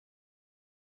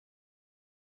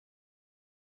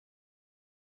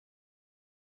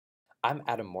I'm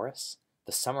Adam Morris,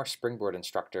 the summer springboard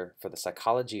instructor for the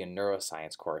Psychology and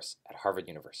Neuroscience course at Harvard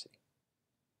University.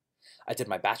 I did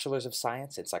my Bachelor's of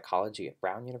Science in Psychology at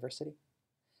Brown University,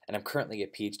 and I'm currently a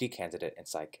PhD candidate in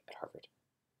Psych at Harvard.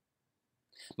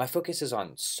 My focus is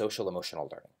on social emotional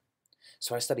learning,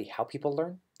 so I study how people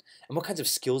learn and what kinds of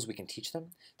skills we can teach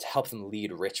them to help them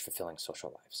lead rich, fulfilling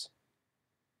social lives.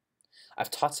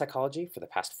 I've taught psychology for the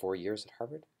past 4 years at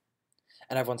Harvard,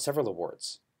 and I've won several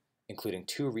awards, including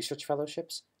 2 research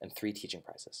fellowships and 3 teaching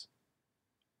prizes.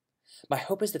 My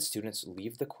hope is that students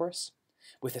leave the course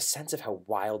with a sense of how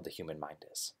wild the human mind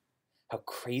is, how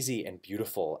crazy and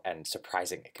beautiful and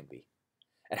surprising it can be,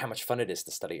 and how much fun it is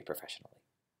to study it professionally.